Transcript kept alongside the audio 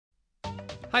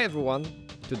Hi everyone!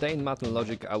 Today in Math and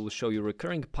Logic I will show you a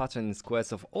recurring pattern in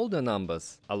squares of older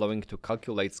numbers, allowing to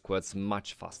calculate squares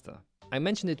much faster. I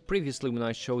mentioned it previously when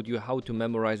I showed you how to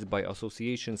memorize by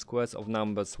association squares of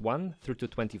numbers 1 through to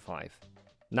 25.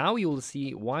 Now you will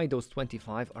see why those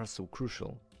 25 are so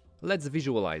crucial. Let's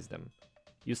visualize them.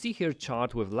 You see here a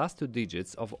chart with last two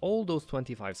digits of all those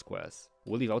 25 squares.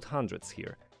 We'll leave out hundreds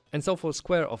here. And so for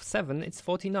square of 7 it's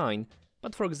 49,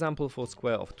 but for example for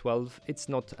square of 12 it's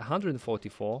not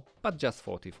 144, but just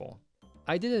 44.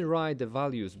 I didn't write the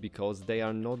values because they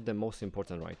are not the most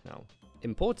important right now.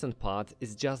 Important part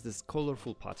is just this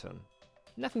colorful pattern.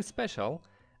 Nothing special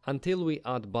until we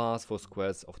add bars for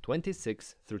squares of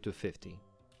 26 through to 50.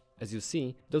 As you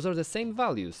see, those are the same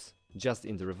values, just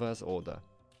in the reverse order.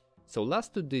 So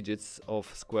last two digits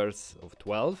of squares of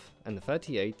 12 and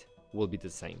 38 will be the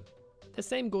same. The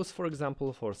same goes for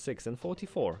example for 6 and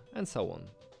 44, and so on.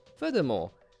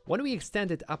 Furthermore, when we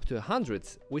extend it up to 100,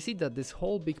 we see that this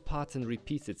whole big pattern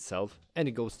repeats itself and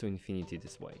it goes to infinity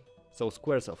this way. So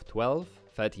squares of 12,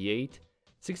 38,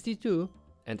 62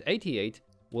 and 88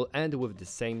 will end with the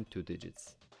same two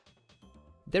digits.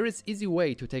 There is easy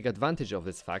way to take advantage of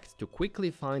this fact to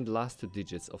quickly find last two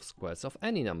digits of squares of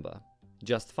any number.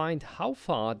 Just find how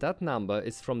far that number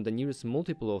is from the nearest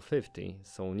multiple of 50,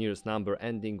 so nearest number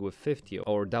ending with 50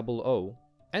 or 00,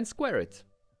 and square it.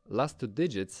 Last two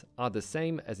digits are the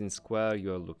same as in square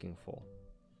you are looking for.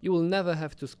 You will never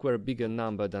have to square a bigger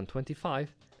number than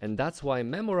 25, and that's why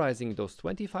memorizing those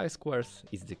 25 squares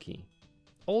is the key.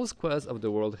 All squares of the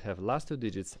world have last two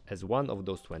digits as one of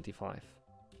those 25.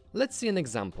 Let's see an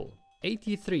example.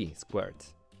 83 squared.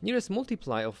 Nearest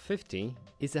multiply of 50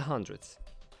 is 100.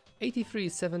 83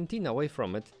 is 17 away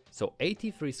from it, so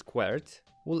 83 squared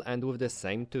will end with the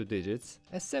same two digits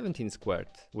as 17 squared,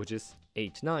 which is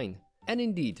 89. And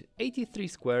indeed, 83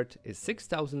 squared is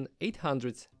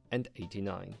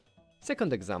 6889.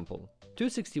 Second example,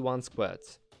 261 squared.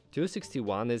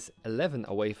 261 is 11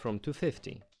 away from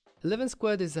 250. 11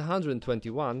 squared is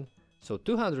 121, so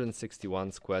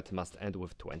 261 squared must end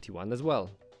with 21 as well.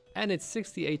 And it's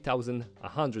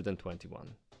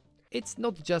 68,121. It's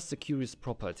not just a curious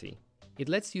property. It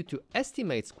lets you to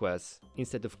estimate squares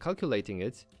instead of calculating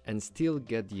it and still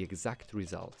get the exact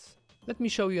results. Let me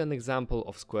show you an example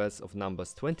of squares of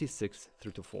numbers 26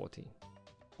 through to 40.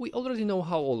 We already know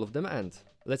how all of them end.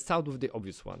 Let's start with the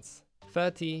obvious ones.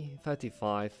 30,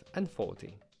 35 and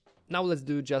 40. Now let's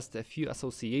do just a few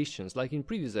associations like in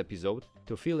previous episode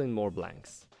to fill in more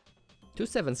blanks.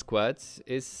 27 squared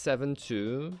is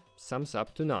 72 sums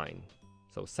up to 9,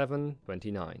 so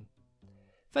 729.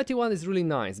 31 is really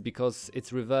nice because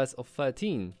it's reverse of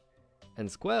 13, and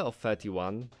square of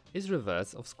 31 is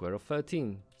reverse of square of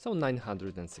 13, so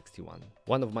 961.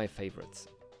 One of my favorites.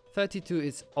 32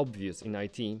 is obvious in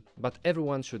IT, but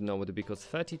everyone should know it because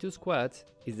 32 squared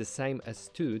is the same as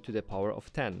 2 to the power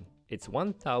of 10. It's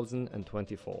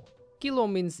 1024. Kilo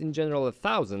means in general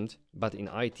 1000, but in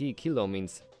IT kilo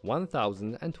means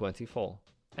 1024.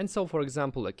 And so for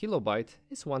example a kilobyte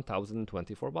is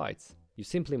 1024 bytes. You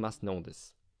simply must know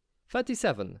this.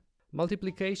 37.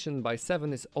 Multiplication by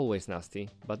 7 is always nasty,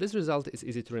 but this result is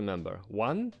easy to remember.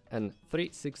 1 and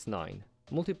 369,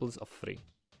 multiples of 3.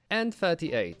 And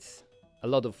 38. A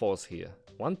lot of 4s here.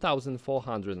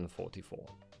 1444.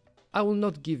 I will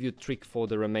not give you a trick for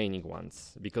the remaining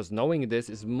ones, because knowing this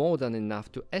is more than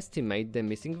enough to estimate the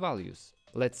missing values.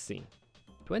 Let's see.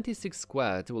 26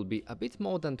 squared will be a bit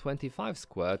more than 25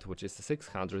 squared, which is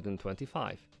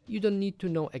 625. You don't need to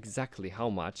know exactly how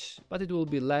much, but it will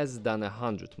be less than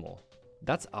 100 more.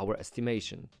 That's our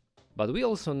estimation. But we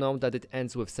also know that it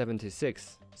ends with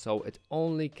 76, so it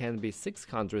only can be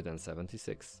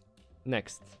 676.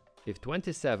 Next, if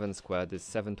 27 squared is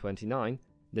 729,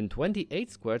 then 28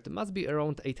 squared must be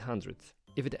around 800.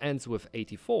 If it ends with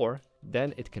 84,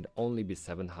 then it can only be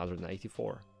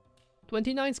 784.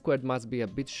 29 squared must be a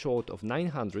bit short of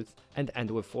 900 and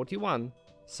end with 41,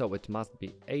 so it must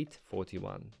be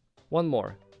 841. One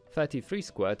more, 33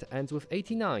 squared ends with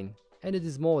 89, and it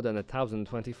is more than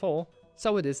 1024,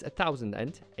 so it is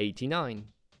 1089.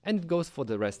 And it goes for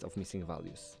the rest of missing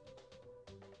values.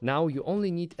 Now you only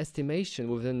need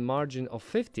estimation within margin of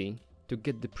 50 to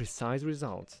get the precise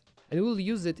result, and we'll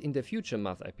use it in the future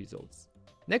math episodes.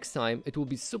 Next time it will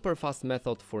be super fast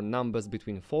method for numbers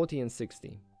between 40 and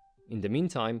 60. In the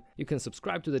meantime, you can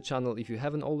subscribe to the channel if you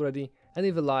haven't already and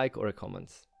leave a like or a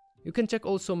comment. You can check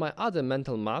also my other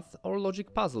mental math or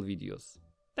logic puzzle videos.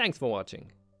 Thanks for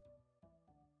watching.